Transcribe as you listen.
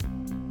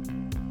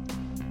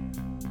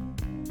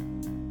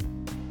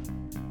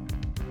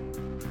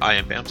I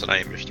am Bams, and I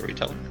am your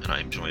storyteller, and I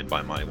am joined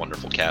by my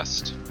wonderful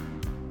cast.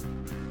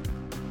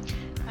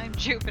 I'm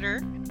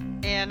Jupiter,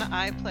 and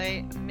I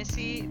play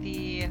Missy,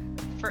 the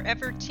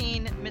forever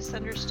teen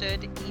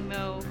misunderstood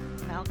emo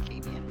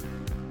Malkavian.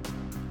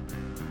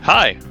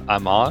 Hi,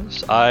 I'm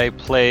Oz. I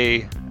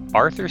play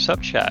Arthur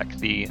Subchak,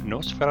 the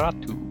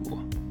Nosferatu.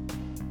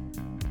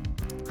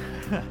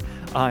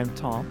 I'm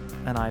Tom,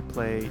 and I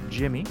play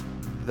Jimmy,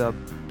 the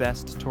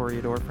best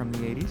Toreador from the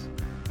 80s.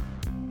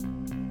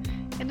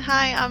 And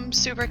hi, I'm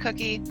Super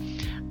Cookie.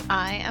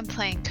 I am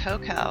playing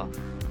Coco.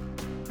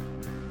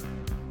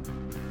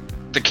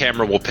 The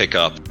camera will pick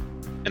up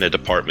in a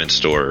department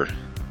store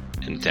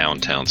in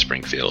downtown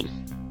Springfield.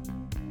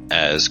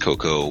 As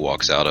Coco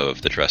walks out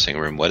of the dressing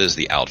room, what is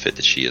the outfit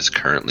that she is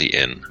currently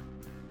in?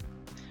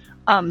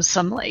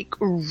 Some like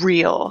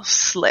real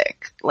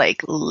slick,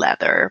 like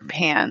leather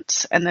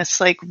pants and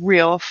this like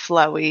real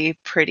flowy,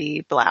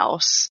 pretty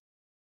blouse.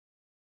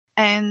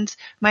 And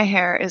my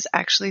hair is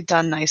actually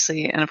done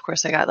nicely. And of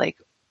course I got like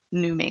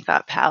new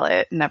makeup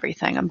palette and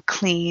everything. I'm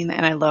clean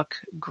and I look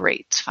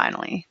great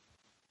finally.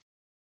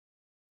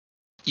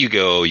 You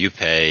go, you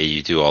pay,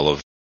 you do all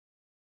of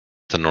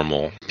the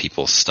normal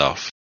people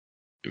stuff.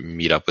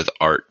 Meet up with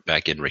Art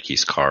back in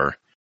Ricky's car.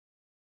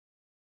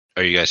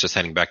 Are you guys just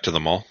heading back to the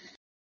mall?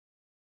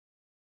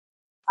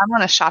 I'm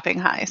on a shopping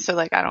high, so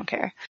like I don't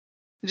care.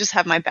 I just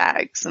have my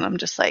bags and I'm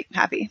just like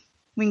happy.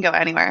 We can go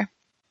anywhere.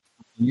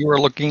 You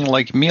are looking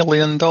like $1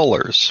 million.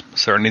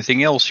 Is there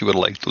anything else you would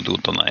like to do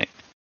tonight?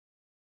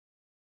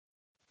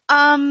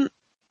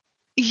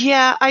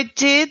 Yeah, I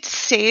did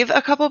save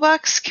a couple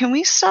bucks. Can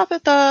we stop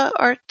at the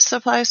art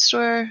supply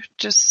store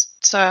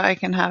just so I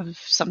can have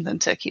something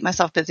to keep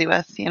myself busy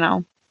with, you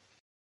know?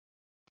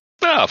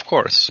 Ah, of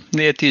course.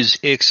 That is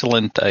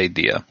excellent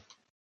idea.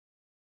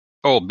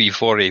 Oh,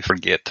 before I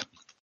forget.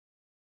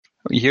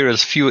 Here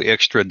is few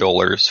extra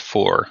dollars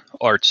for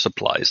art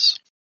supplies.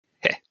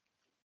 Heh.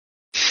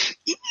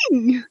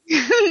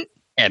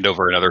 And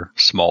over another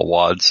small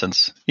wad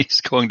since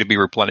he's going to be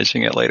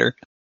replenishing it later.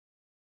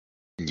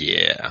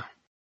 Yeah.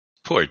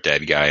 Poor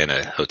dead guy in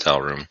a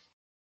hotel room.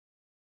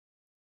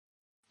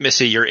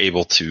 Missy, you're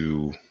able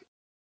to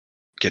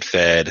get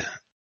fed,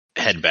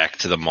 head back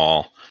to the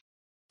mall,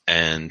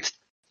 and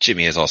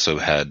Jimmy has also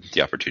had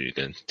the opportunity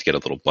to get a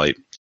little bite.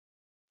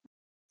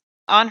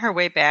 On her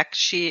way back,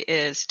 she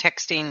is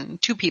texting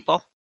two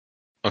people.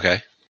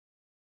 Okay.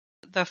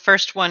 The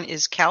first one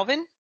is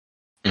Calvin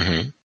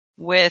Mm-hmm.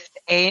 with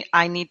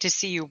I need to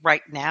see you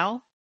right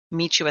now,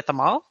 meet you at the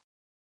mall.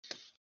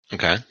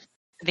 Okay.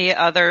 The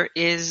other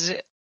is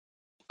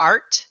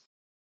Art,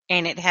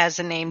 and it has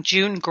the name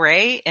June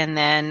Gray, and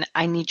then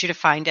I need you to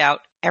find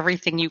out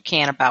everything you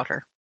can about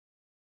her.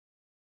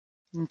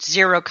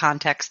 Zero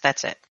context,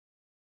 that's it.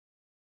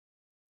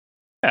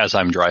 As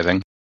I'm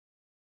driving.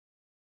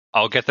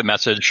 I'll get the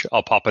message,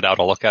 I'll pop it out,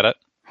 I'll look at it.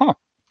 Huh.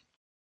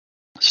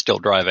 Still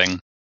driving.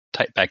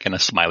 Type back in a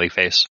smiley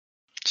face.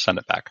 Send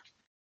it back.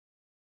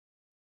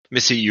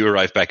 Missy, you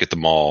arrive back at the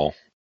mall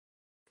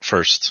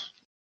first.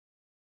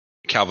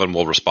 Calvin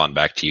will respond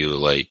back to you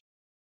like,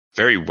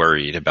 very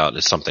worried about,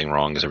 is something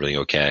wrong? Is everything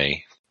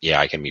okay? Yeah,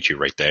 I can meet you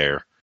right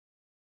there.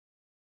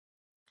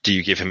 Do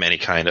you give him any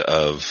kind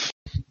of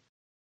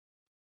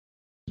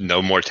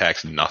no more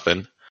text,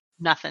 nothing?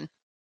 Nothing.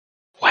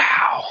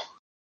 Wow.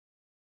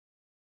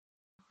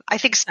 I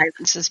think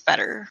silence is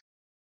better.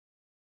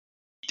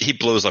 He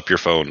blows up your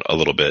phone a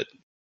little bit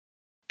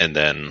and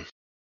then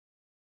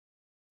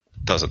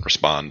doesn't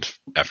respond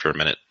after a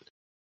minute.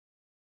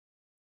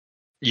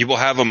 You will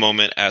have a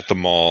moment at the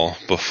mall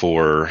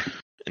before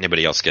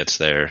anybody else gets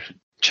there.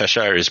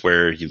 Cheshire is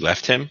where you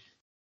left him.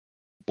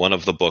 One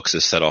of the books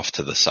is set off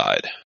to the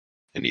side,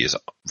 and he is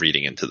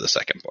reading into the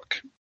second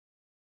book.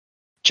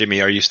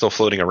 Jimmy, are you still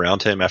floating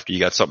around him after you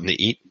got something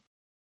to eat?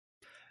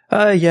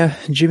 Yeah,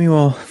 Jimmy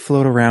will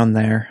float around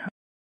there.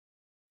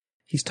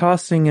 He's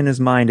tossing in his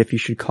mind if he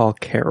should call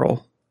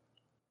Carol,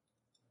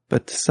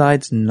 but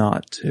decides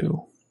not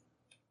to.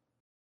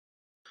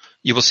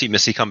 You will see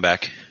Missy come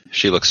back.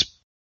 She looks...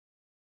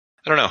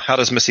 I don't know. How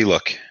does Missy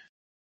look?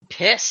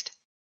 Pissed.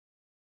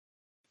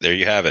 There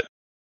you have it.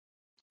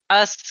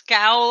 A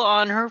scowl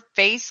on her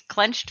face,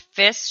 clenched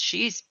fists.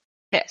 She's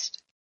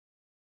pissed.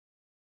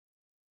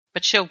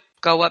 But she'll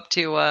go up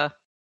to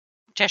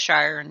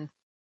Cheshire and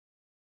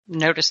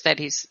notice that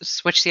he's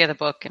switched the other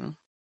book and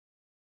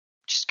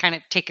just kind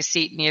of take a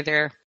seat near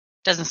there.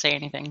 Doesn't say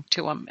anything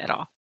to him at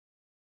all.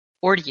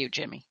 Or to you,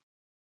 Jimmy.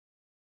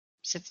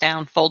 Sits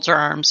down, folds her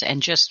arms,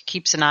 and just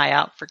keeps an eye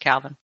out for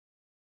Calvin.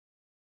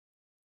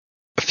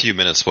 A few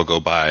minutes will go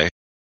by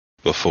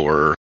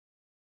before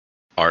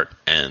Art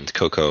and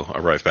Coco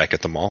arrive back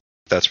at the mall.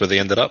 That's where they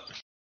ended up?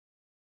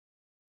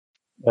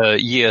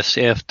 Yes,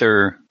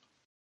 after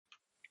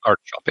art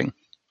shopping.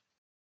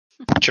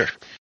 Sure.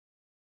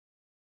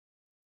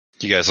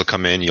 You guys will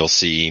come in, you'll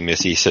see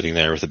Missy sitting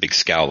there with a big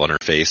scowl on her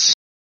face.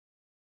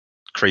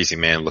 Crazy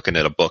man looking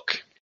at a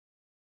book.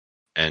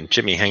 And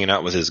Jimmy hanging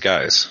out with his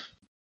guys.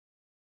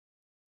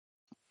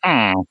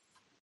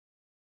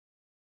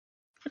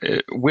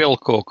 Well,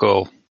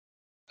 Coco,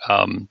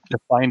 Find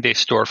a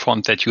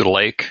storefront that you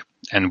like,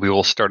 and we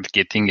will start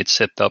getting it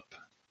set up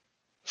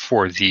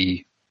for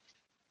the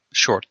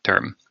short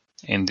term.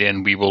 And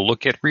then we will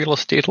look at real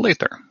estate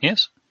later.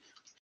 Yes?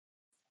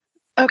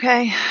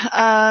 Okay.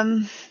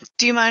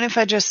 Do you mind if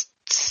I just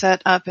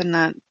set up in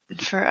that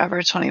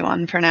Forever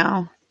 21 for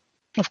now?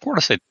 Of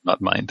course I do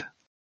not mind.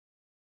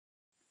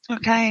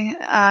 Okay.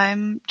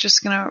 I'm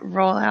just going to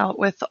roll out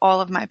with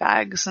all of my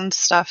bags and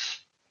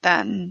stuff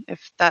then,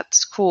 if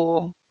that's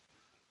cool.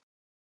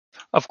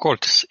 Of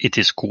course it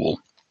is cool.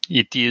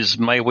 It is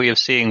my way of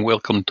saying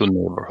welcome to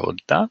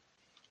neighborhood, huh?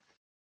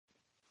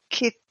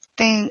 Okay,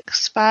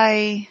 thanks.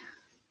 Bye.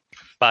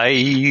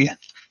 Bye.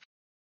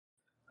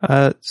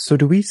 So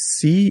do we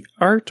see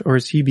Art, or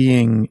is he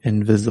being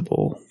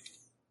invisible?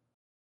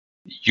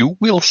 You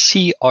will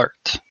see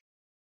Art.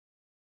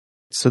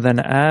 So then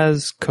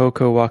as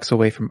Coco walks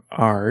away from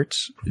Art,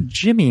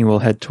 Jimmy will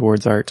head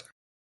towards Art.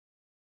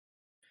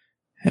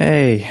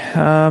 Hey,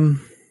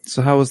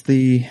 so how was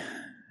the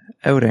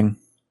outing?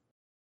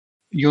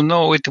 You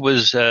know, it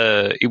was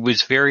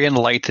very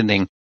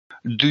enlightening.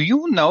 Do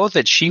you know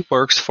that she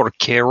works for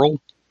Carol?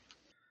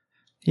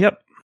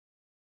 Yep.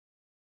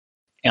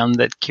 And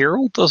that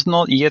Carol does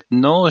not yet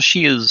know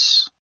she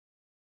is,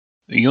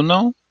 you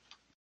know?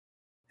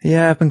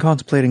 Yeah, I've been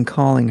contemplating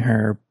calling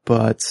her,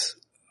 but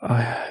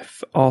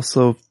I've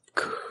also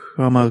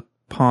come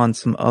upon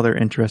some other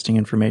interesting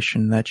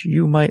information that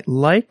you might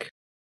like,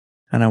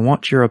 and I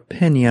want your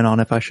opinion on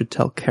if I should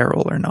tell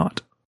Carol or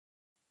not.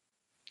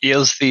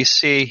 As they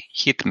say,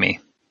 hit me.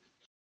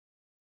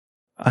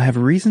 I have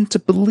reason to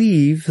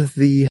believe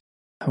the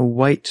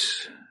white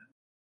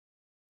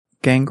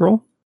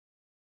gangrel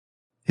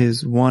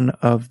is one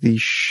of the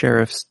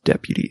sheriff's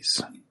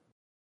deputies.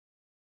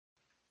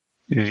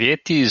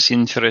 That is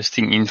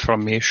interesting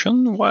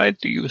information. Why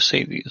do you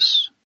say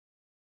this?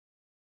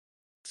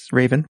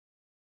 Raven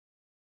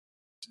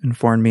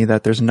informed me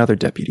that there's another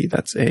deputy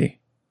that's a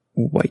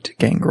white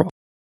gangrel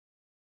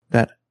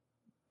that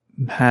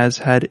has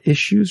had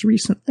issues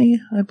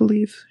recently, I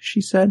believe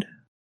she said.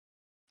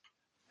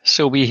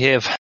 So we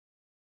have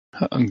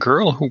a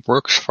girl who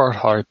works for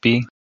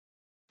Harpy,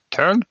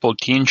 turned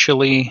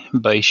potentially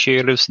by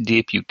sheriff's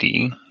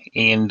deputy,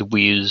 and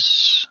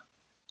was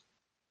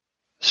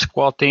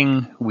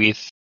squatting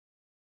with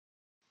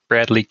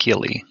Bradley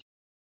Kelly.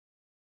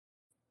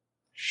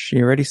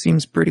 She already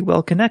seems pretty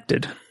well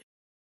connected.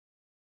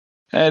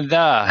 And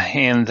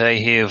I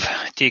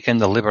have taken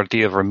the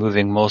liberty of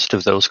removing most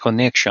of those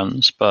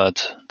connections,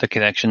 but the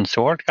connections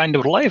to our kind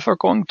of life are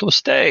going to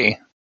stay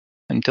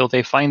until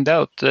they find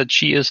out that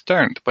she is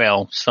turned.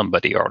 Well,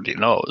 somebody already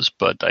knows,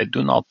 but I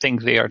do not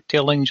think they are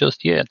telling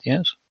just yet,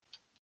 yes?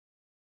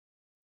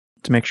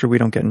 To make sure we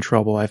don't get in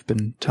trouble, I've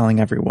been telling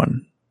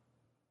everyone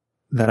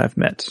that I've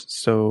met.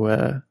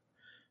 So,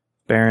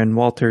 Baron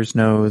Walters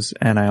knows,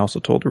 and I also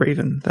told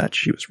Raven that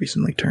she was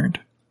recently turned.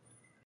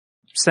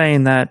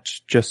 Saying that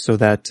just so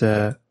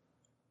that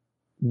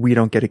we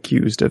don't get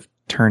accused of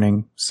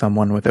turning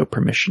someone without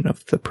permission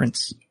of the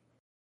prince.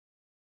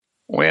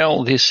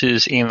 Well, this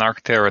is in our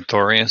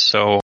territory,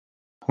 so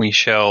we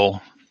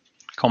shall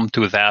come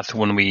to that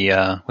when we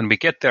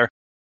get there.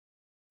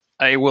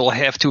 I will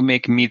have to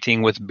make a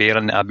meeting with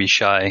Baron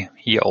Abishai.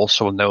 He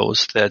also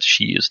knows that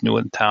she is new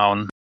in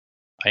town.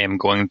 I am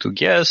going to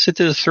guess it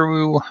is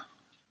through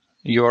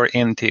your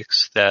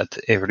antics that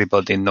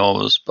everybody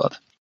knows, but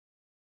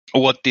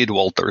what did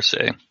Walter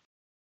say?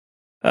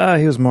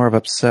 He was more of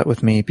upset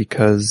with me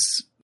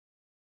because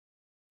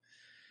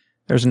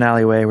there's an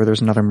alleyway where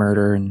there's another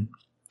murder and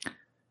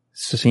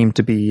it seemed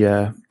to be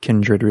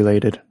kindred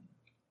related.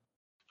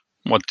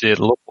 What did it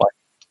look like?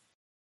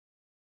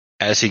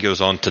 As he goes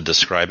on to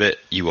describe it,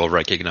 you will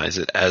recognize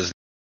it as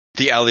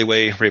the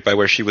alleyway right by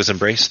where she was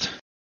embraced.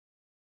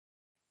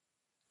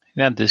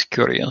 That is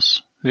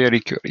curious. Very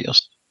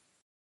curious.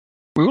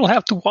 We will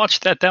have to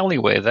watch that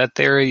alleyway. That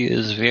area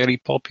is very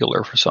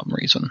popular for some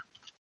reason.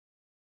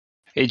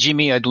 Hey,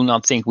 Jimmy, I do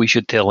not think we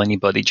should tell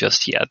anybody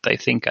just yet. I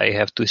think I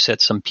have to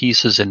set some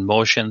pieces in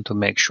motion to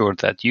make sure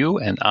that you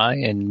and I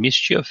and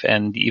Mischief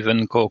and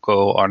even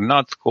Coco are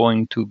not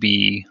going to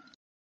be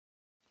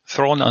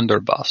thrown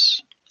under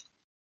bus.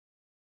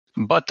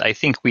 But I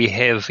think we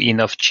have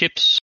enough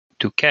chips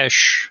to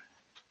cash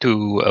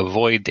to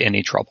avoid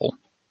any trouble.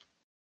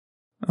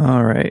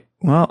 All right.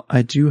 Well,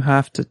 I do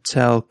have to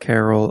tell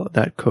Carol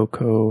that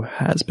Coco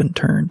has been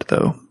turned,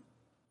 though.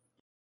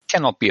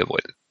 Cannot be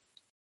avoided.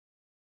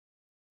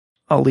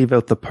 I'll leave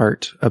out the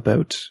part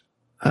about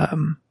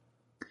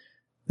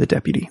the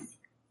deputy.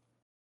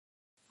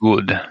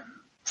 Good.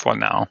 For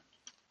now.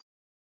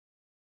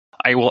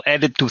 I will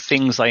add it to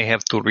things I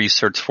have to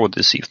research for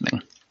this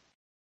evening.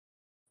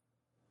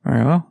 All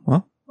right.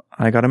 Well,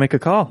 I got to make a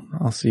call.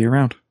 I'll see you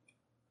around.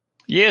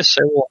 Yes,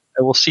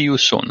 I will see you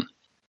soon.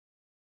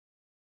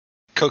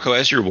 Coco,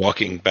 as you're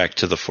walking back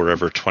to the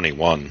Forever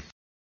 21,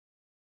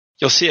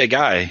 you'll see a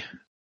guy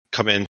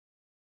come in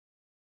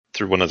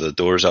through one of the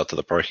doors out to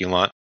the parking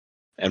lot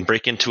and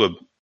break into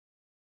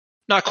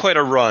not quite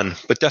a run,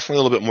 but definitely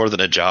a little bit more than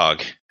a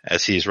jog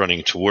as he's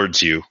running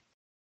towards you,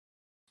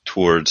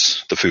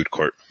 towards the food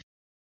court.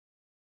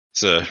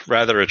 It's a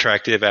rather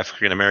attractive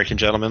African-American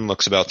gentleman,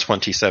 looks about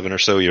 27 or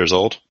so years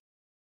old.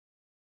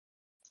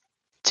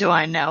 Do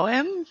I know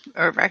him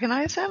or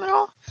recognize him at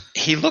all?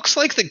 He looks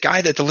like the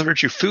guy that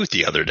delivered you food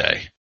the other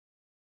day.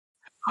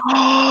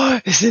 Oh,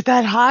 is it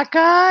that hot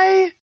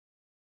guy?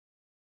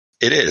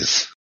 It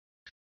is.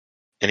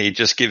 And he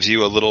just gives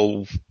you a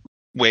little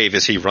wave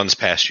as he runs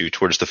past you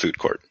towards the food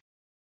court.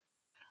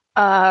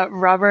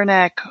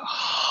 Rubberneck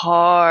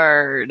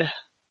hard.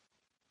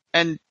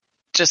 And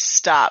just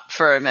stop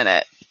for a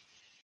minute.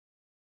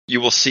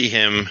 You will see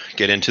him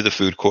get into the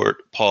food court,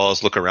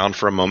 pause, look around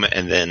for a moment,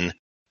 and then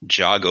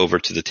jog over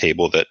to the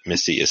table that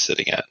Missy is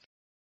sitting at.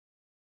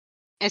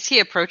 As he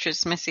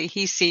approaches Missy,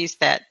 he sees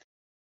that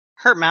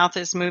her mouth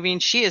is moving.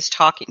 She is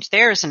talking.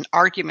 There is an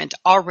argument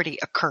already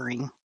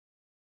occurring.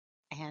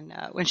 And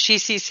when she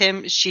sees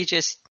him, she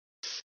just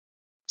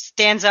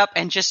stands up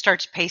and just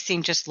starts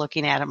pacing, just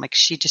looking at him like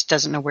she just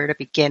doesn't know where to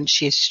begin.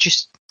 She is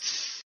just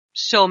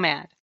so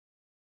mad.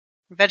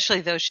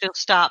 Eventually, though, she'll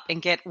stop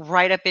and get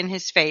right up in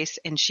his face,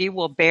 and she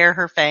will bare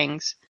her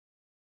fangs.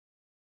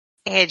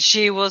 And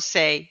she will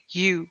say,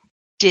 "You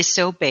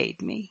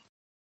disobeyed me."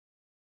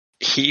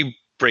 He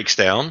breaks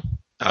down.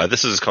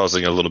 This is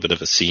causing a little bit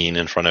of a scene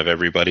in front of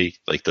everybody.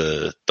 Like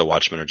the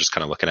watchmen are just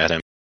kind of looking at him.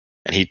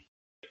 And he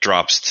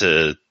drops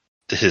to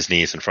his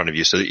knees in front of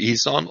you. So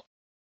he's on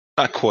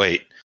not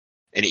quite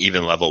an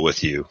even level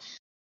with you.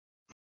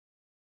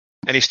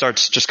 And he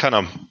starts just kind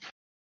of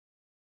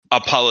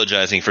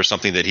apologizing for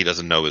something that he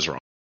doesn't know is wrong.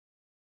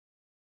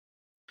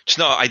 Just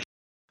no,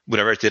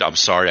 whatever I did, I'm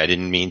sorry. I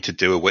didn't mean to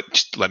do it.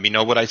 Just let me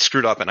know what I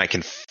screwed up and I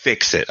can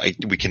fix it.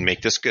 We can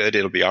make this good.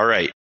 It'll be all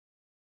right.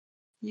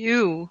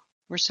 You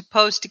were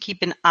supposed to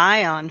keep an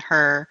eye on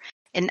her,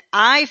 and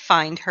I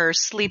find her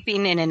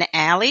sleeping in an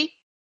alley.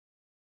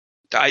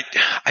 I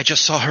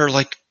just saw her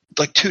like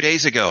 2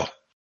 days ago.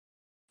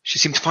 She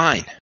seemed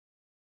fine.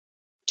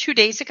 2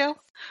 days ago?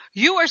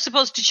 You are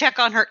supposed to check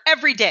on her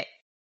every day.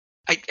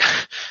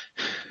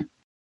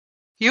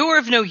 You are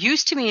of no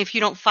use to me if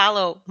you don't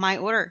follow my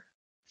order.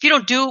 If you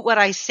don't do what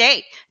I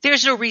say,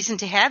 there's no reason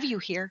to have you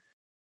here.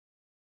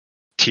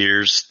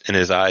 Tears in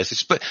his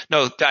eyes. But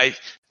no,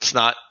 it's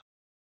not.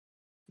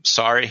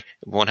 Sorry,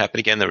 it won't happen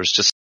again.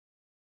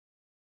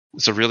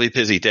 It's a really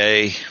busy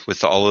day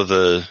with all of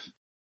the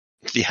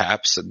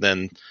haps, and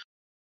then I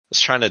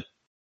was trying to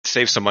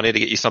save some money to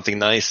get you something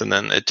nice, and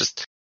then it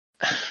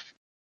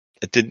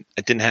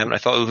didn't happen. I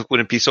thought it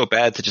wouldn't be so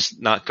bad to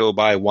just not go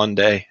by one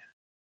day.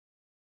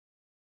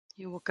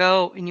 You will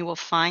go and you will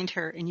find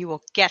her and you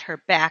will get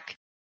her back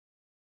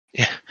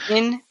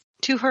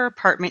into her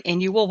apartment,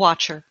 and you will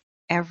watch her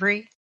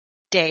every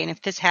day. And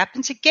if this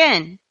happens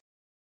again,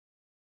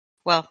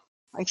 well,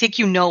 I think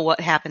you know what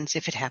happens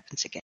if it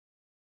happens again.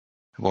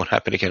 It won't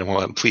happen again. It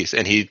won't happen, please.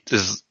 And he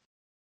is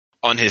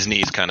on his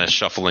knees, kind of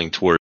shuffling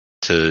toward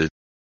to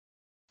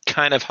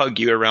kind of hug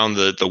you around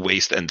the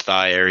waist and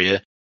thigh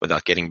area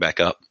without getting back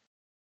up.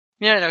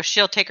 No.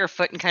 She'll take her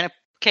foot and kind of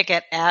kick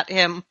it at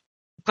him,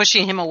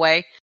 pushing him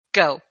away.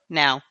 Go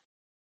now.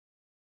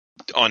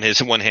 On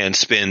his one hand,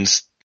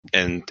 spins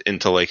and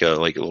into like a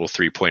little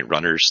 3-point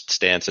runner's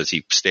stance as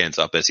he stands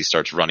up as he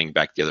starts running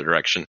back the other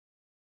direction.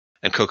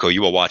 And Coco,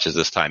 you will watch as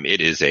this time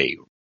it is a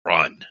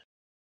run.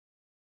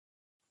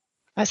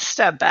 I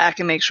step back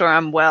and make sure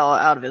I'm well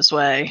out of his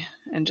way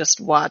and just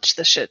watch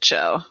the shit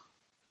show.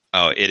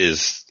 Oh, it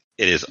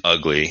is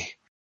ugly.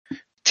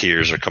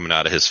 Tears are coming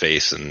out of his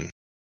face, and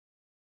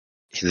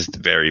he's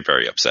very,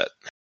 very upset.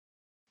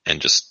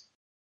 And just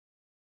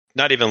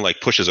not even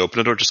like pushes open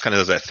the door, just kind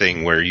of does that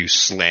thing where you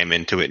slam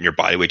into it and your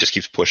body weight just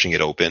keeps pushing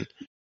it open.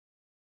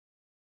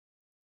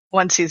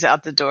 Once he's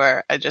out the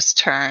door, I just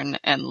turn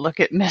and look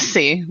at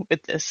Missy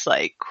with this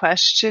like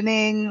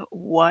questioning,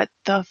 what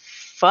the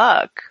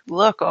fuck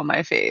look on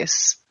my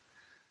face.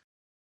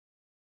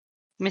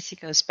 Missy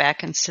goes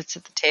back and sits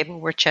at the table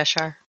where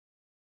Cheshire.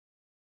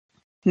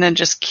 And then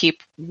just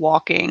keep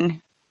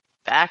walking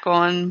back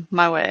on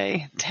my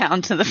way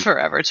down to the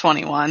Forever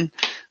 21.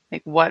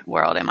 Like, what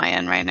world am I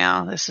in right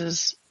now? This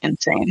is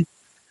insane.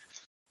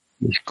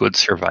 Good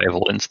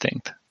survival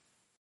instinct.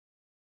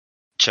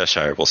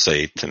 Cheshire will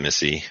say to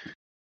Missy,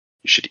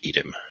 "You should eat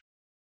him."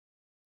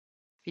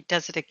 If he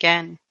does it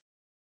again,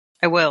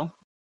 I will.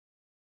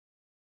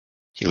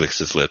 He licks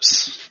his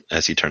lips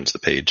as he turns the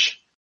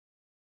page.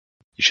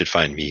 "You should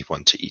find me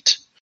one to eat."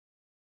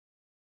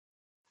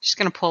 She's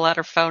going to pull out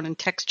her phone and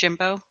text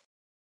Jimbo.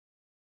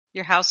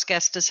 Your house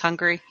guest is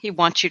hungry. He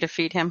wants you to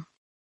feed him.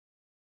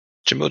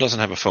 Jimbo doesn't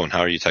have a phone. How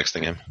are you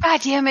texting him?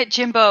 God damn it,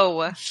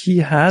 Jimbo. He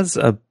has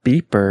a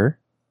beeper,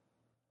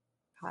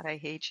 God, I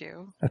hate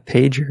you. a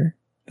pager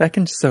that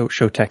can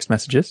show text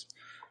messages.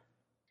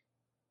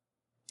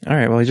 All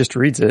right, well, he just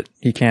reads it.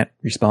 He can't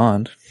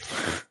respond.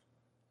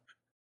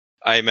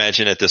 I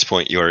imagine at this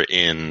point you're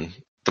in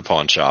the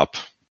pawn shop.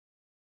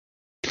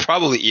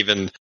 Probably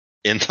even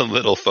in the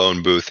little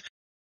phone booth.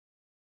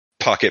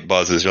 Pocket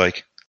buzzes. You're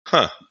like,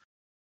 huh.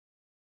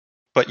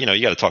 But, you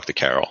got to talk to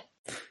Carol.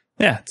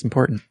 Yeah, it's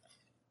important.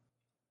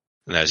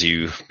 And as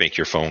you make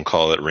your phone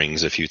call, it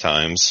rings a few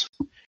times.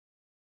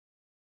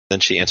 Then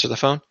she answered the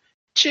phone.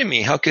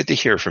 Jimmy, how good to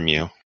hear from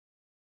you.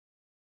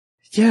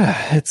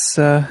 Yeah, it's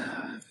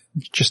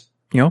just,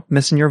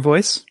 missing your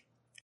voice.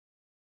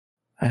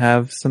 I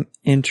have some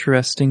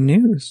interesting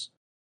news.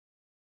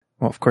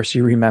 Well, of course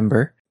you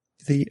remember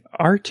the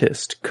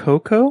artist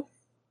Coco?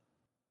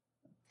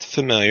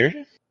 Familiar?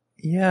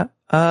 Yeah,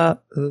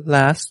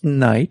 last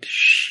night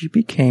she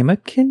became a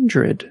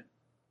kindred.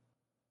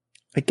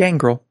 A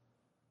gangrel.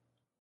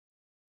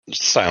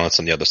 Silence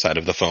on the other side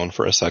of the phone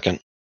for a second.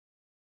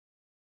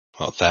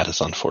 Well, that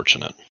is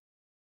unfortunate.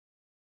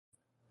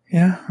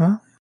 Yeah,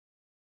 well.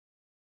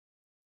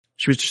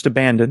 She was just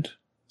abandoned,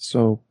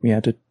 so we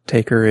had to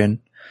take her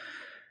in,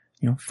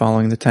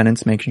 following the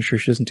tenants, making sure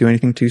she doesn't do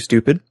anything too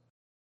stupid.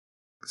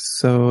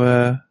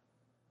 So,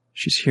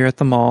 she's here at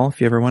the mall if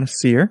you ever want to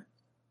see her.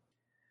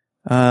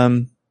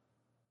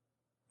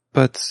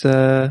 But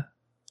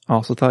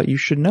also thought you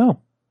should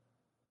know.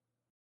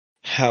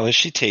 How is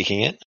she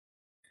taking it?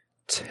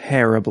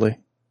 Terribly.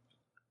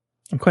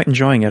 I'm quite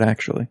enjoying it,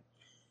 actually.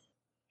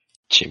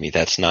 Jimmy,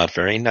 that's not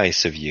very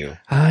nice of you.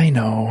 I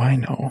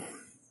know.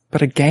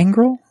 But a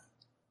gangrel?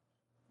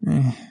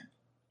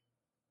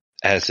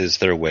 As is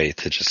their way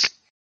to just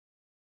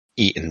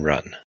eat and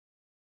run.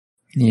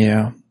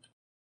 Yeah.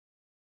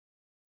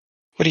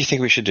 What do you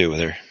think we should do with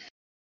her?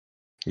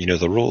 You know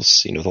the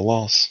rules, you know the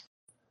laws.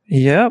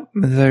 Yep,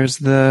 there's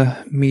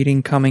the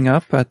meeting coming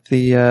up at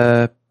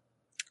the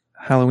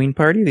Halloween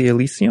party, the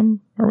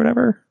Elysium, or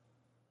whatever.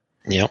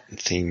 Yep,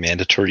 the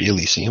mandatory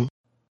Elysium.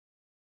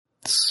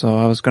 So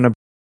I was going to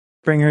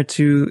bring her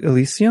to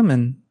Elysium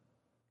and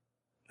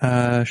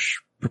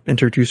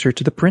introduce her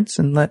to the prince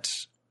and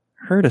let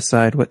her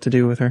decide what to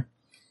do with her.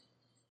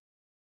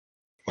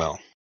 Well,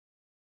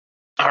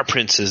 our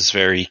prince is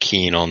very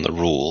keen on the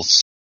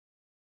rules,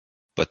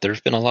 but there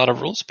have been a lot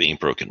of rules being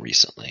broken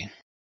recently.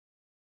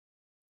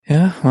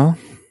 Yeah, well,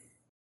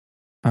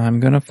 I'm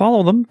going to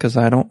follow them because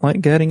I don't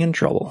like getting in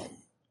trouble.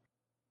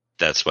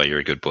 That's why you're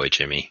a good boy,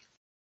 Jimmy.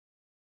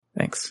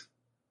 Thanks.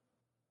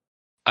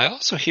 I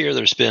also hear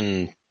there's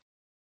been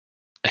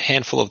a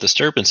handful of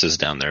disturbances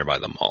down there by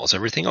the mall. Is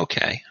everything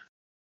okay?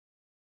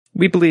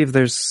 We believe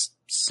there's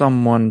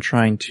someone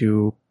trying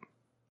to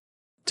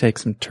take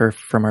some turf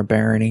from our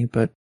barony,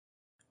 but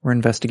we're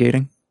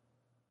investigating.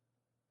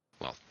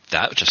 Well,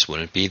 that just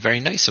wouldn't be very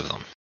nice of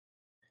them.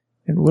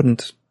 It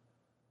wouldn't.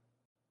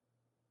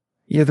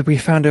 Yeah, we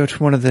found out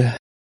one of the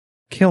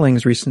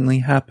killings recently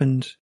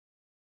happened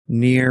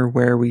near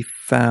where we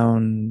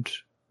found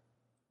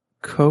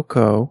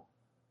Coco.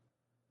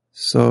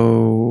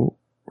 So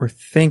we're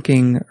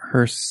thinking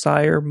her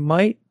sire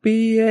might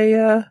be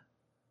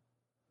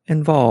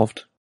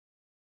involved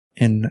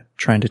in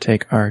trying to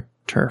take our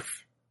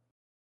turf.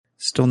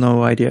 Still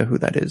no idea who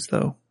that is,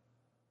 though.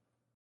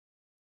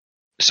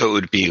 So it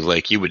would be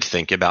like you would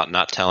think about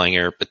not telling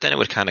her, but then it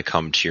would kind of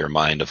come to your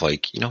mind of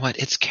like, you know what?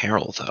 It's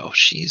Carol, though.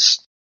 She's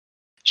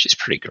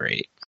pretty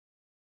great.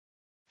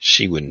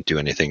 She wouldn't do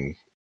anything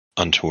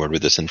untoward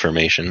with this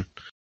information.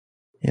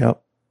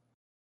 Yep.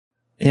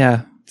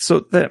 Yeah.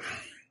 So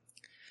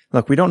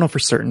look, we don't know for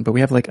certain, but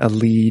we have like a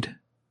lead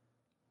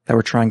that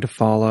we're trying to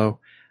follow.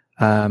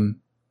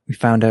 We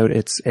found out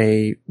it's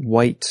a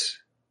white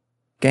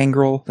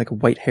gangrel, like a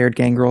white-haired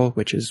gangrel,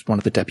 which is one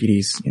of the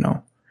deputies,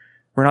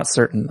 We're not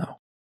certain, though.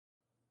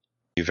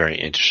 You're very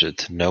interested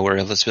to know where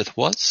Elizabeth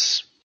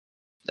was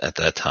at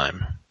that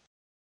time.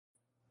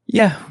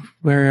 Yeah,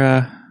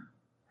 we're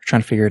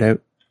trying to figure it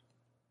out.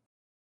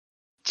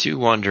 Do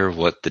wonder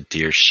what the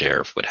dear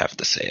sheriff would have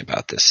to say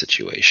about this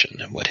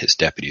situation and what his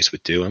deputies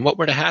would do and what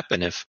were to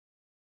happen if,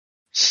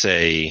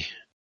 say,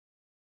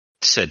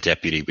 said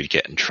deputy would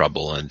get in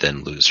trouble and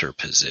then lose her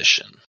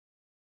position.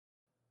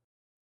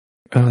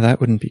 Oh,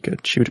 that wouldn't be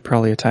good. She would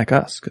probably attack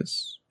us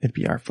because it'd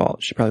be our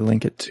fault. She'd probably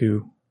link it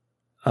to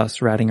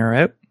us ratting her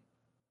out.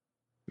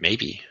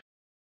 Maybe.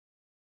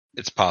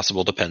 It's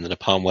possible depending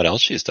upon what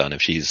else she's done.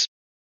 If she's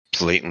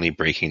blatantly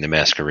breaking the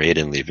masquerade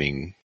and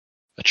leaving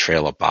a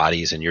trail of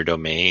bodies in your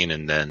domain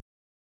and then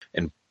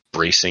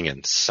embracing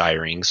and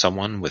siring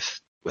someone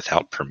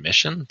without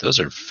permission, those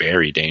are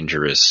very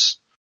dangerous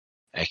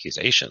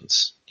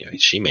accusations.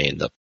 She may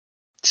end up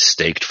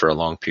staked for a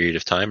long period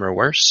of time or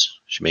worse.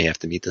 She may have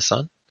to meet the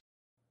sun.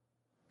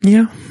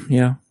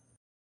 Yeah.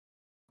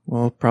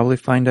 We'll probably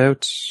find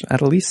out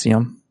at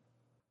Elysium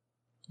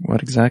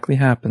what exactly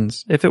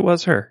happens, if it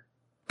was her,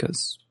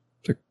 because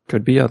there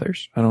could be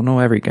others. I don't know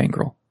every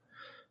gangrel.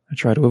 I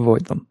try to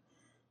avoid them.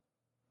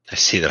 I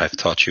see that I've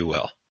taught you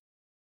well.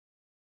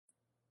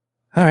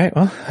 All right,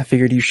 well, I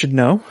figured you should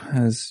know,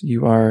 as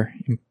you are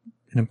an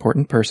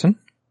important person.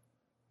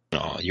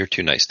 Oh, you're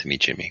too nice to me,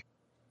 Jimmy.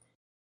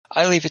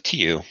 I leave it to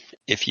you.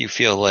 If you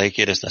feel like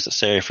it is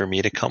necessary for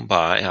me to come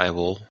by, I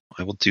will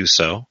do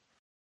so.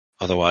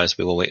 Otherwise,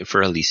 we will wait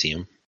for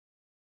Elysium.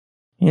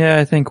 Yeah,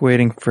 I think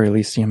waiting for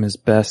Elysium is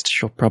best.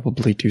 She'll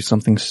probably do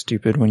something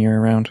stupid when you're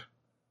around.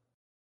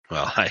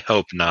 Well, I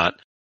hope not.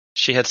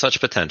 She had such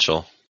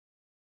potential.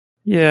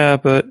 Yeah,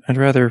 but I'd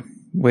rather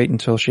wait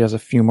until she has a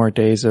few more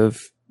days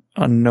of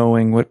on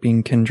knowing what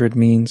being kindred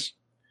means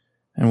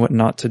and what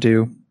not to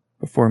do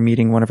before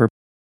meeting one of her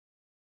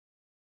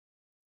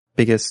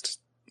biggest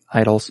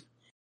idols.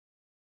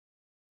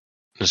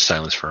 There's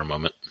silence for a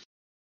moment.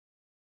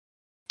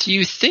 Do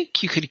you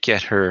think you could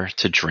get her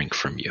to drink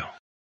from you?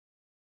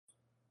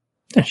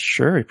 Yeah,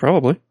 sure,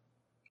 probably.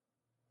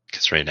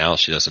 Because right now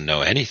she doesn't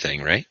know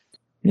anything, right?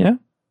 Yeah.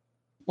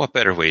 What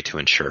better way to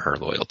ensure her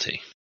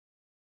loyalty?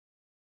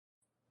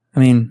 I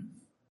mean,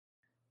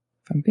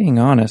 if I'm being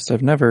honest,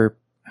 I've never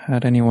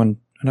had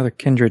another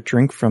kindred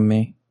drink from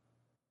me.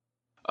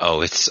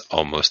 Oh, it's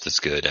almost as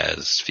good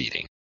as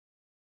feeding.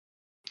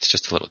 It's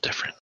just a little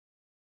different.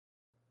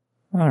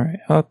 All right,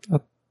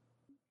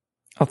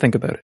 I'll think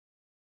about it.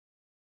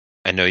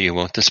 I know you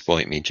won't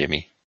disappoint me,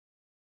 Jimmy.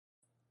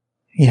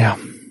 Yeah.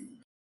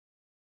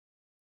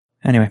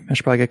 Anyway, I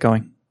should probably get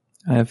going.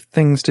 I have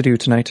things to do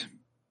tonight.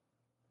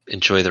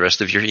 Enjoy the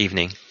rest of your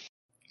evening.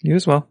 You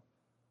as well.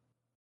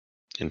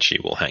 And she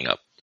will hang up.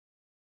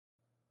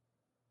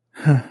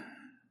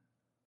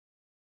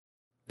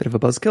 Bit of a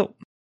buzzkill.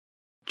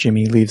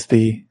 Jimmy leaves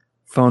the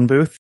phone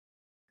booth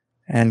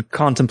and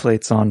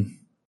contemplates on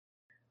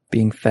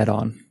being fed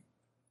on.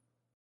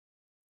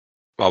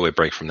 While we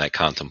break from that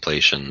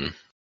contemplation,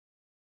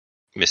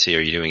 Missy,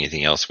 are you doing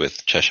anything else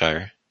with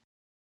Cheshire?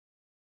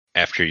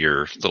 After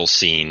your little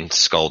scene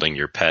scalding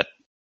your pet?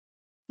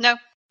 No.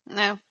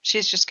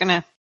 She's just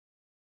gonna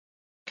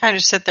kind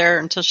of sit there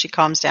until she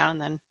calms down,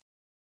 and then,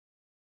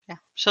 yeah,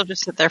 she'll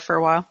just sit there for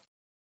a while.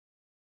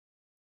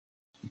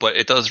 But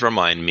it does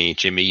remind me,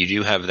 Jimmy, you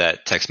do have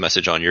that text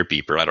message on your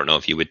beeper. I don't know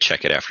if you would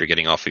check it after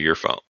getting off of your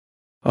phone.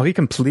 Oh, he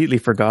completely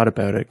forgot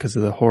about it because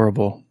of the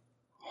horrible,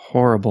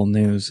 horrible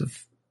news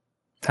of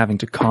having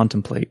to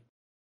contemplate.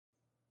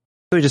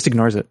 So he just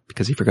ignores it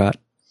because he forgot.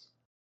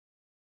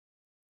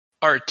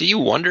 Art, do you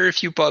wonder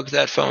if you bugged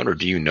that phone, or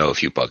do you know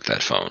if you bugged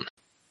that phone?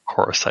 Of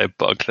course I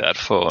bugged that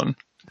phone.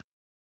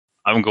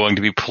 I'm going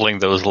to be pulling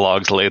those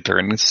logs later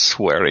and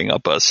swearing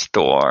up a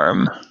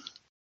storm.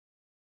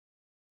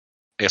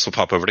 I guess we'll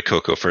pop over to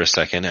Coco for a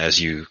second as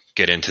you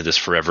get into this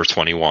Forever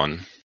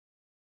 21.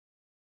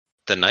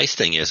 The nice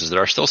thing is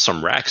there are still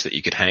some racks that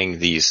you could hang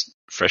these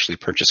freshly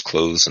purchased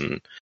clothes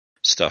and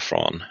stuff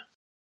on.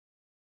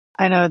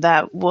 I know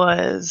that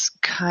was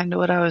kind of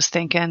what I was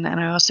thinking. And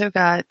I also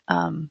got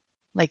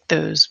like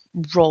those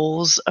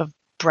rolls of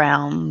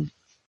brown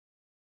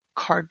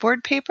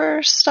cardboard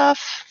paper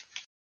stuff.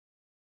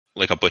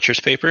 Like a butcher's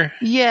paper?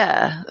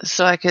 Yeah,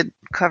 so I could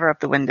cover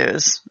up the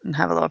windows and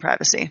have a little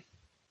privacy.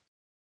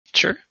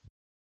 Sure.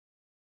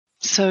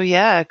 So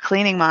yeah,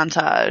 cleaning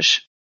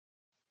montage.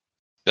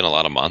 Been a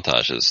lot of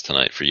montages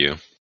tonight for you.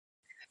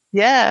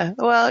 Yeah,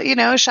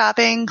 well,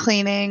 shopping,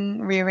 cleaning,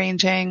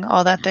 rearranging,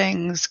 all that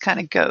things kind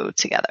of go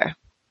together.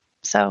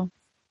 So.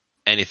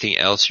 Anything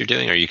else you're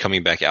doing? Are you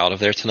coming back out of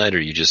there tonight, or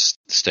are you just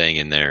staying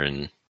in there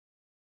and...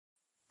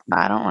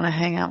 I don't want to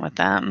hang out with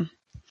them.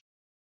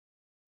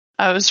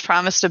 I was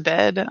promised a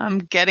bed. I'm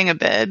getting a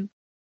bed.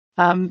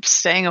 I'm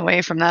staying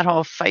away from that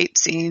whole fight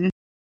scene.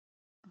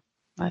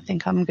 I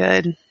think I'm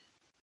good.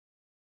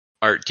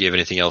 Art, do you have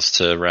anything else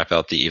to wrap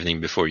out the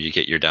evening before you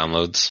get your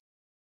downloads?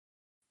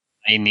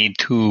 I need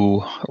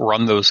to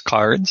run those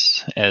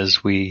cards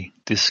as we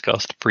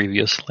discussed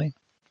previously.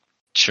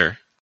 Sure.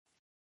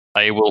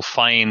 I will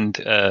find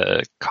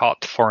a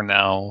cot for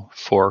now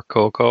for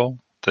Coco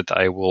that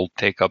I will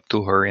take up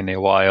to her in a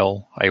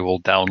while. I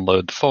will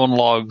download phone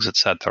logs,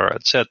 etc.,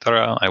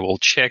 etc. I will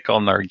check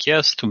on our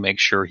guest to make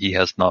sure he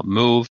has not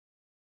moved.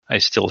 I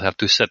still have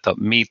to set up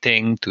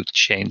meeting to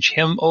change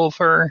him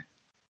over.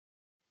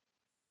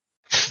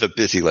 The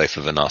busy life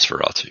of a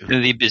Nosferatu.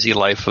 The busy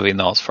life of a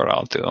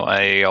Nosferatu.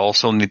 I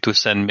also need to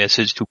send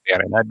message to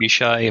Baron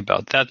Abishai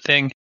about that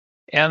thing.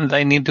 And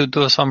I need to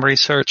do some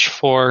research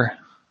for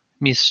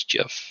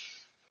Mischief.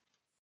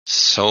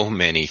 So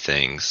many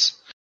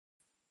things.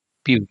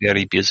 Be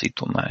very busy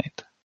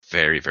tonight.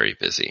 Very, very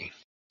busy.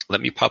 Let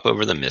me pop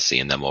over to Missy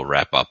and then we'll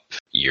wrap up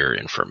your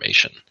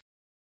information.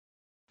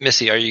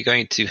 Missy, are you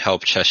going to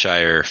help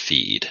Cheshire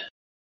feed?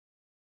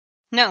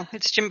 No,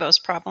 it's Jimbo's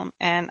problem,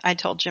 and I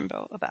told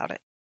Jimbo about it.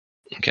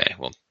 Okay,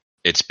 well,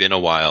 it's been a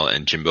while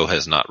and Jimbo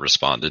has not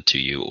responded to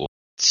you or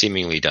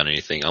seemingly done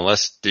anything.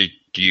 Unless, do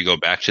you go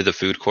back to the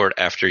food court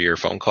after your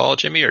phone call,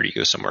 Jimmy, or do you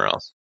go somewhere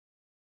else?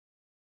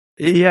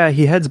 Yeah,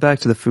 he heads back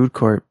to the food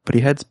court, but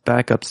he heads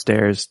back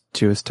upstairs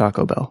to his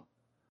Taco Bell.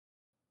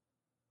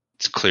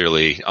 It's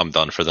clearly, I'm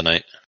done for the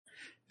night.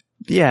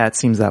 Yeah, it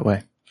seems that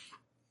way.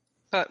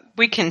 But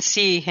we can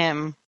see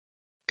him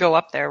go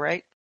up there,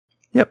 right?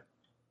 Yep.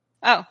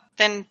 Oh,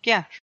 then,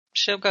 yeah,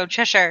 she'll go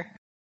Cheshire.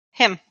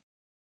 Him.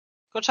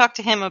 Go talk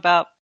to him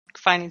about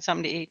finding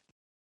something to eat.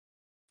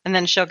 And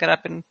then she'll get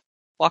up and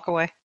walk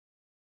away.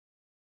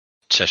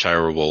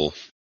 Cheshire will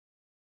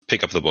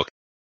pick up the book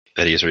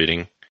that he is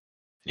reading.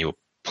 He will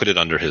put it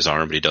under his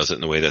arm, but he does it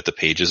in the way that the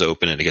pages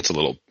open and it gets a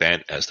little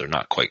bent as they're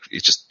not quite,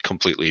 he's just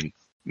completely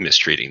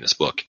mistreating this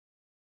book.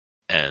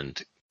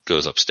 And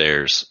goes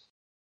upstairs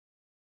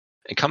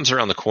and comes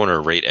around the corner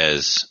right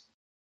as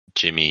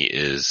Jimmy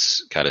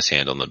is got his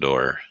hand on the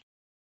door.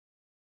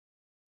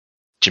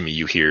 Jimmy,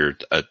 you hear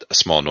a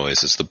small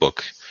noise as the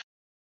book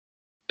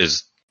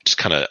is just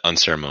kind of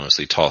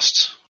unceremoniously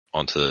tossed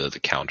onto the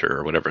counter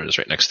or whatever it is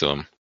right next to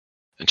him.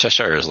 And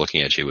Cheshire is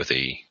looking at you with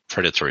a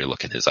predatory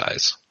look in his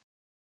eyes.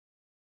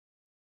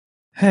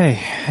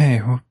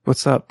 Hey,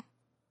 what's up?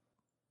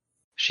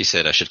 She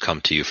said I should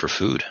come to you for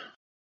food.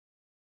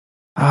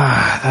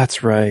 Ah,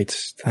 that's right.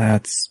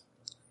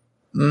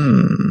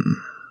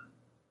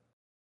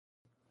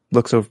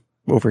 Looks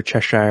over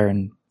Cheshire,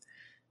 and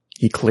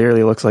he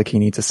clearly looks like he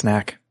needs a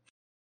snack.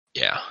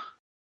 Yeah.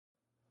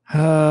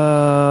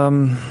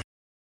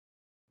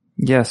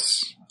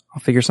 Yes,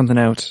 I'll figure something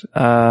out.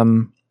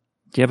 Do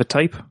you have a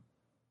type?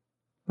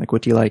 Like,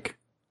 what do you like?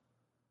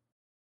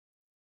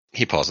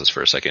 He pauses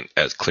for a second,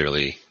 as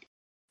clearly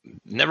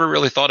never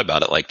really thought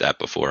about it like that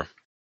before.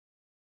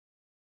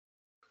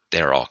 They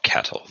are all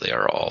cattle. They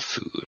are all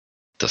food.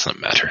 Doesn't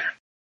matter.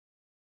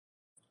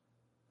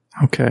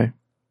 Okay.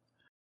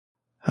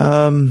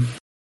 Okay,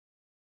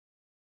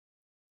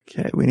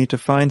 we need to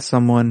find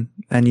someone,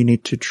 and you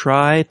need to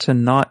try to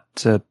not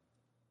to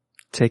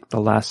take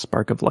the last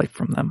spark of life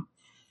from them.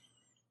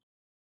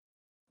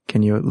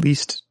 Can you at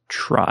least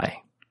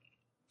try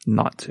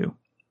not to?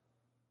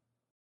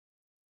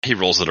 He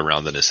rolls it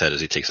around in his head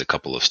as he takes a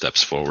couple of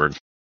steps forward.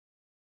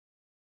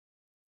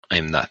 I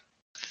am not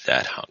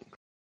that hungry.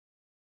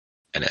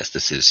 And as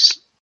this is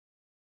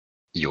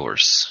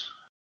yours,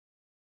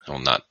 I will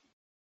not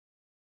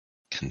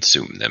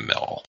consume them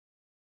all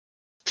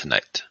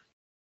tonight.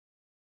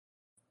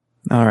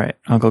 All right,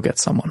 I'll go get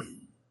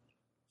someone.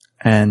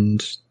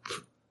 And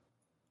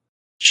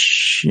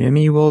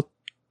Jimmy will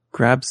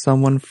grab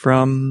someone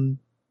from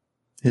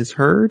his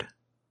herd?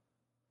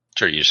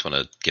 Sure, you just want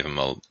to give him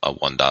a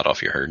 1 dot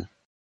off your herd?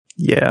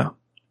 Yeah.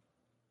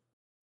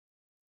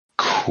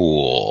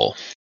 Cool.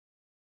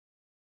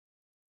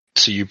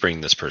 So you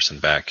bring this person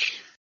back.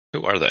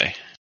 Who are they?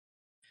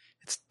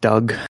 It's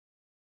Doug.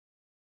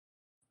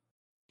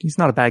 He's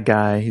not a bad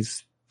guy.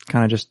 He's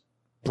kind of just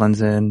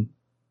blends in.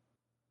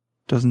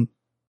 Doesn't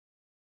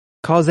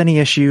cause any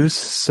issues,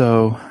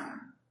 so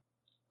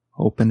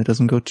hoping it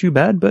doesn't go too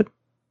bad, but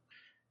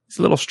he's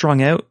a little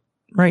strung out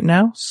right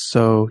now,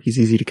 so he's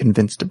easy to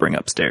convince to bring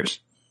upstairs.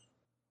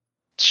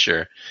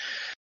 Sure.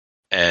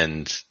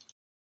 And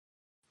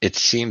it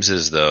seems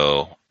as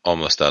though,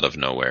 almost out of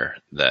nowhere,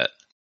 that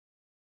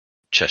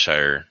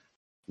Cheshire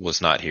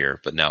was not here,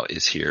 but now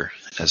is here,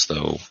 as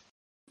though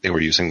they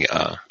were using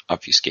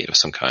obfuscate of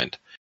some kind.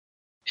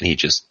 And he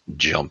just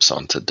jumps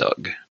onto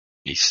Doug.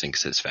 He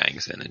sinks his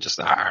fangs in and just...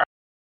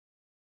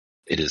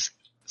 It is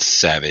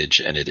savage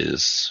and it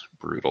is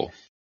brutal.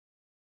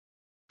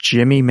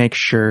 Jimmy makes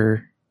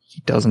sure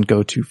he doesn't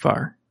go too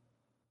far.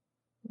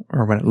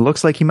 Or when it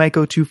looks like he might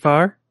go too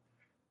far,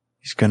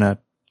 he's gonna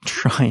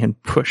try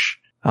and push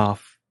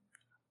off.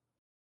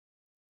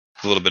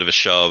 A little bit of a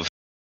shove.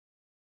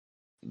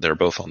 They're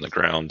both on the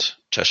ground.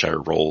 Cheshire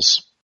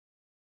rolls.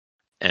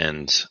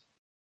 And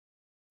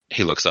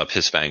he looks up.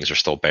 His fangs are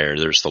still bare.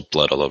 There's still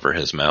blood all over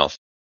his mouth.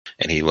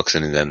 And he looks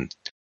in and then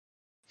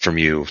from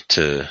you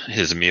to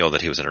his meal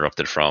that he was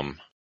interrupted from.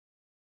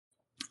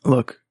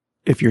 Look,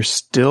 if you're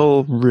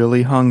still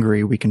really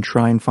hungry, we can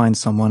try and find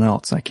someone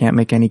else. I can't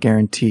make any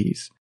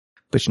guarantees.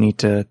 But you need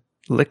to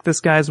lick this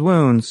guy's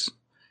wounds,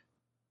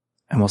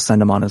 and we'll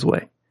send him on his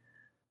way.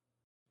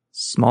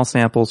 Small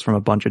samples from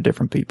a bunch of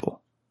different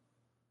people.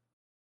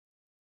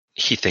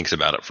 He thinks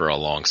about it for a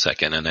long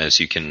second, and as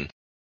you can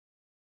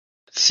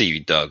see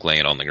Doug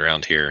laying on the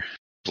ground here,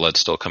 blood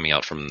still coming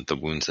out from the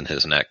wounds in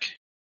his neck.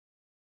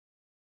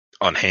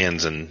 On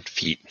hands and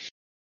feet,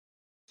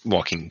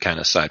 walking kind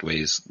of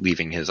sideways,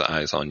 leaving his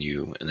eyes on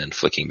you, and then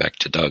flicking back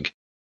to Doug.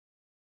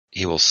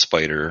 He will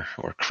spider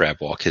or crab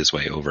walk his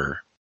way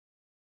over,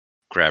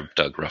 grab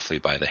Doug roughly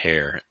by the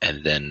hair,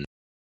 and then,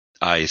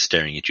 eyes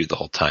staring at you the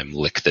whole time,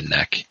 lick the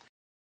neck.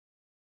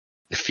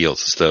 It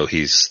feels as though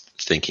he's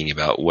thinking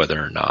about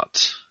whether or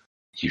not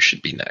you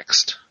should be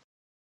next.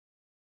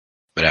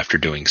 But after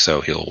doing so,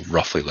 he'll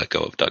roughly let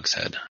go of Doug's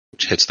head,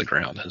 which hits the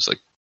ground as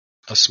like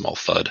a small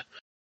thud.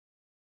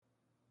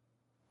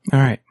 All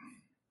right.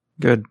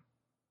 Good.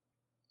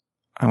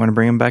 I want to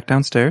bring him back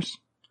downstairs.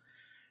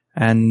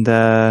 And,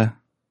 do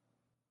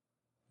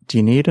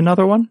you need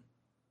another one?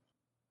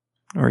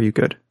 Or are you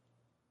good?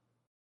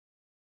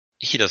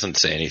 He doesn't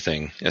say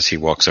anything as he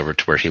walks over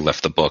to where he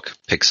left the book,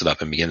 picks it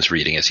up, and begins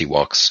reading as he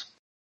walks.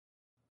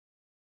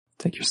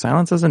 Take your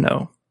silence as a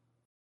no.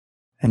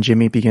 And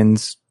Jimmy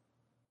begins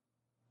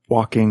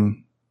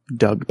walking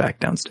Doug back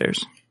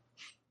downstairs.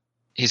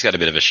 He's got a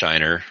bit of a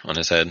shiner on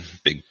his head,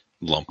 big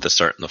lump that's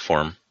starting to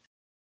form.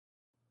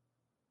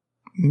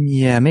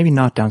 Yeah, maybe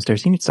not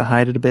downstairs. He needs to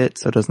hide it a bit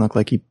so it doesn't look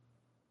like he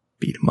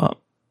beat him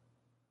up.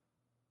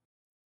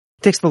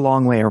 Takes the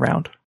long way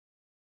around.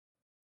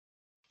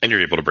 And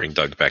you're able to bring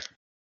Doug back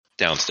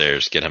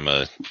downstairs, get him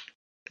a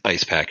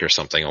ice pack or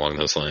something along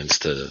those lines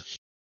to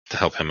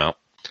help him out.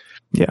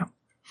 Yeah.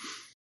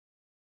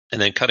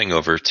 And then cutting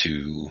over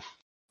to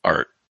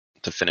Art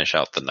to finish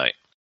out the night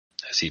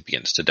as he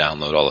begins to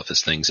download all of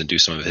his things and do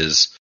some of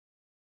his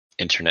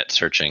internet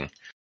searching.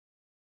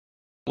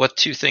 What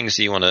 2 things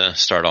do you want to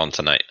start on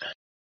tonight?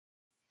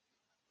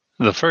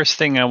 The first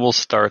thing I will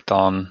start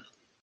on,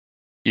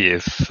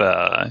 if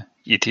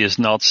it is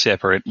not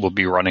separate, will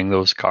be running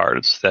those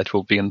cards. That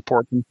will be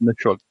important in the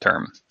short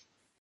term.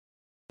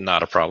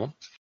 Not a problem.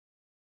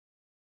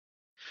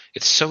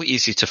 It's so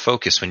easy to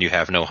focus when you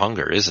have no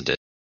hunger, isn't it?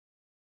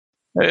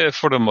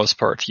 For the most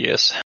part,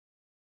 yes.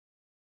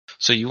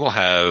 So you will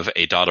have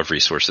a dot of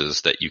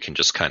resources that you can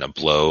just kind of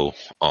blow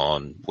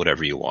on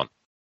whatever you want.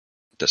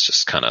 That's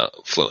just kind of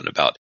floating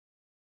about.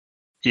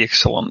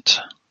 Excellent.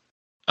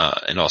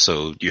 And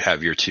also, you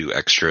have your 2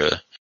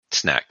 extra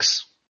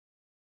snacks.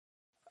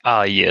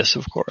 Yes,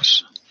 of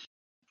course.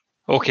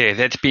 Okay,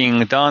 that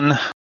being done,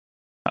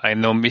 I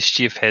know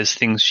Mischief has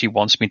things she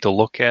wants me to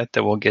look at.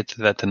 I will get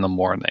to that in the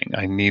morning.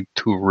 I need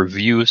to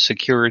review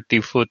security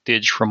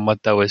footage from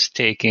what I was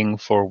taking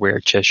for where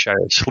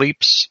Cheshire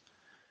sleeps.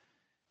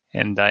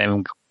 And I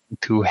am going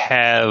to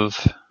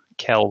have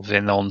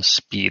Calvin on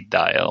speed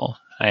dial.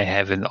 I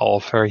have an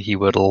offer he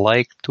would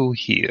like to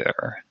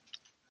hear.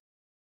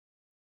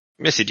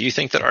 Missy, do you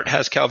think that Art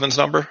has Calvin's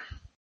number?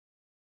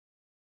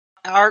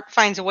 Art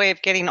finds a way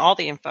of getting all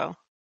the info.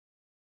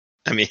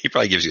 I mean, he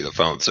probably gives you the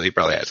phone, so he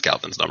probably has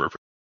Calvin's number.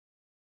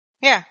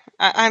 Yeah,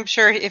 I'm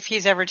sure if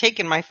he's ever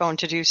taken my phone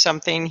to do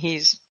something,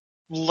 he's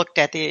looked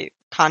at the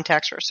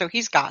contacts, so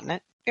he's gotten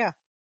it. Yeah.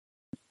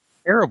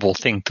 Terrible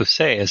thing to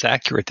say, as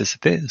accurate as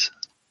it is.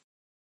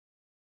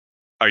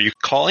 Are you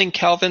calling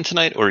Calvin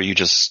tonight, or are you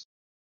just...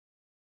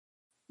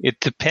 It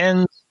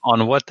depends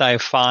on what I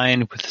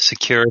find with the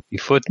security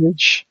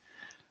footage,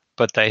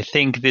 but I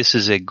think this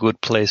is a good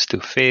place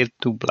to fade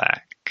to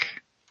black.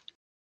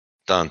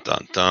 Dun,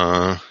 dun,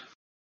 dun.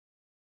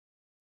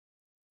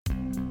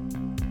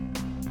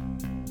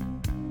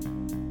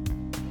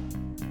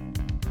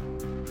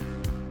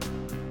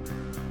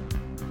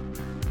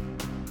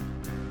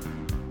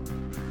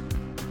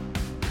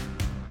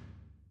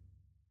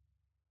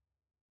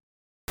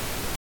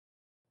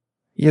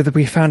 Yeah, that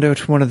we found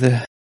out one of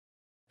the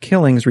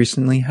killings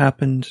recently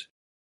happened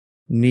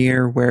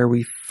near where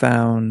we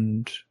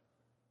found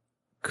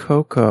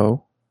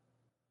Coco.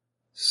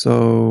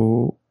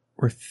 So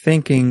we're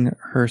thinking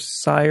her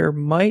sire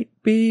might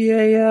be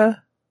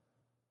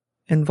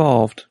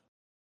involved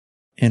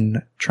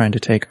in trying to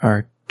take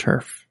our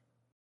turf.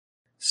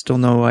 Still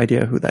no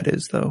idea who that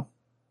is, though.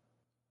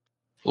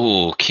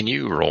 Ooh, can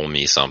you roll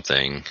me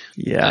something?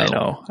 Yeah, I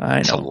know.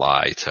 To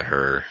lie to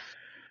her.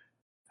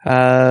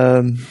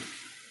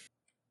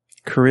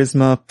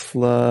 Charisma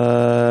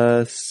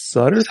plus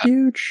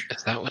subterfuge?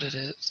 Is that what it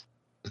is?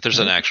 There's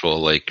an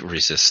actual,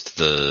 resist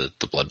the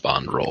blood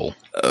bond roll.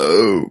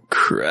 Oh,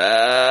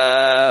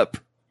 crap.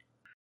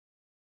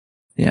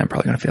 Yeah, I'm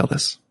probably going to fail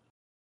this.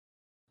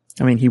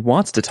 I mean, he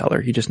wants to tell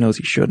her. He just knows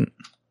he shouldn't.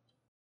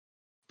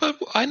 But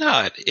why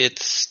not?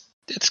 It's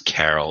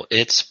Carol.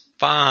 It's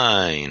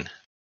fine.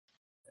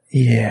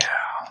 Yeah.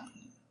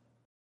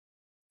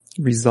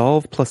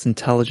 Resolve plus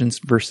intelligence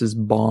versus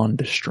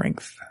bond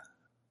strength.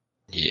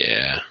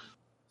 Yeah.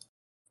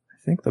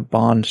 I think the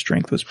bond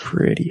strength was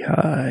pretty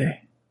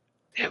high.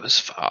 It was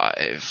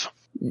 5.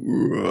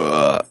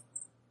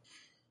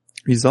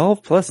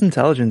 Resolve plus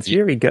intelligence.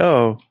 Here we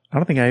go. I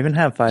don't think I even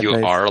have 5 You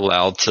dice. are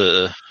allowed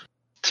to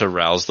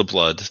rouse the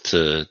blood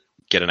to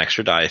get an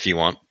extra die if you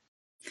want.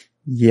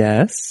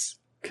 Yes,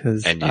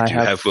 because I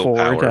have 4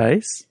 willpower.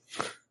 dice.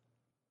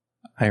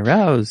 I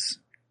rouse,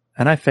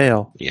 and I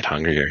fail. You get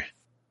hungrier.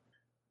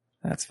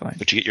 That's fine.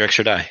 But you get your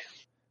extra die.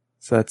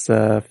 So that's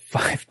 5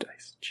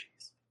 dice.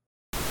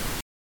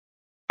 Jeez.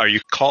 Are you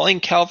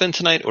calling Calvin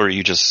tonight, or are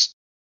you just...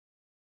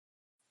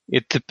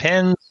 It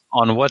depends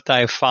on what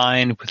I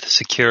find with the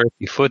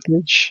security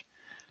footage,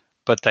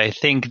 but I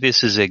think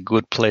this is a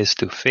good place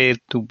to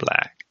fade to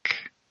black.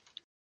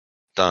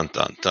 Dun,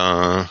 dun,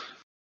 dun.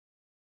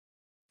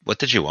 What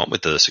did you want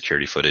with the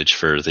security footage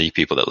for the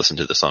people that listen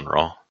to this on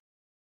Raw?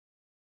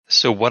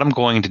 So what I'm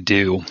going to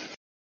do,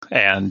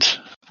 and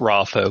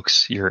Raw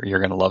folks, you're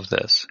going to love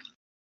this.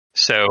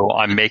 So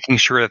I'm making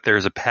sure that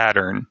there's a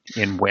pattern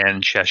in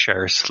when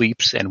Cheshire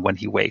sleeps and when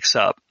he wakes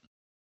up.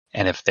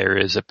 And if there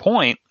is a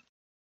point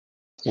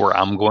where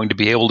I'm going to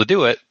be able to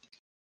do it,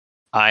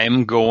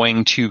 I'm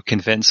going to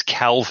convince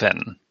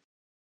Calvin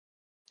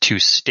to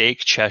stake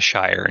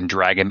Cheshire and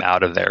drag him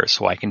out of there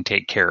so I can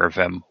take care of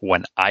him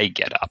when I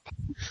get up.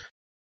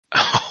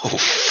 Oh,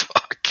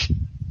 fuck.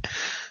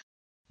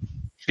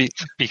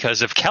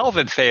 Because if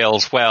Calvin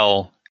fails,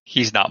 well,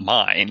 he's not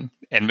mine,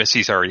 and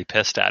Missy's already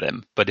pissed at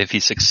him. But if he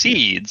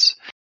succeeds,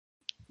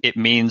 it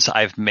means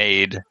I've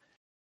made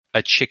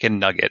a chicken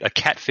nugget, a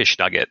catfish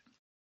nugget,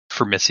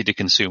 for Missy to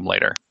consume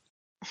later.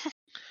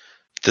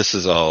 This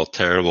is all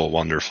terrible,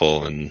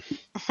 wonderful, and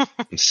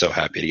I'm so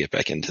happy to get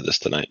back into this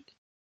tonight.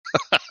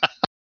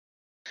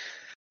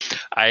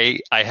 I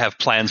have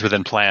plans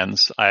within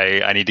plans.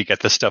 I need to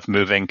get this stuff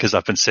moving because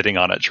I've been sitting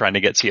on it trying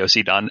to get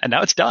COC done, and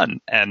now it's done,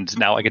 and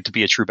now I get to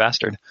be a true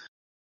bastard.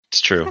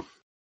 It's true.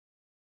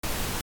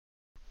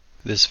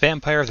 This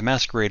Vampire the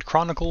Masquerade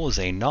Chronicle is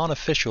a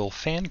non-official,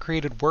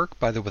 fan-created work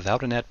by the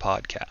Without a Net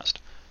podcast.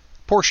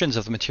 Portions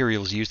of the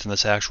materials used in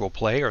this actual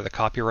play are the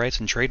copyrights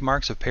and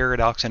trademarks of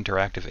Paradox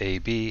Interactive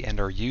AB and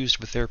are used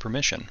with their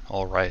permission.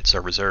 All rights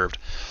are reserved.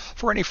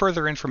 For any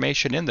further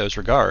information in those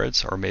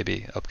regards, or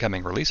maybe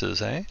upcoming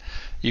releases,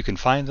 you can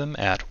find them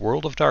at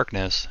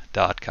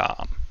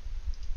worldofdarkness.com.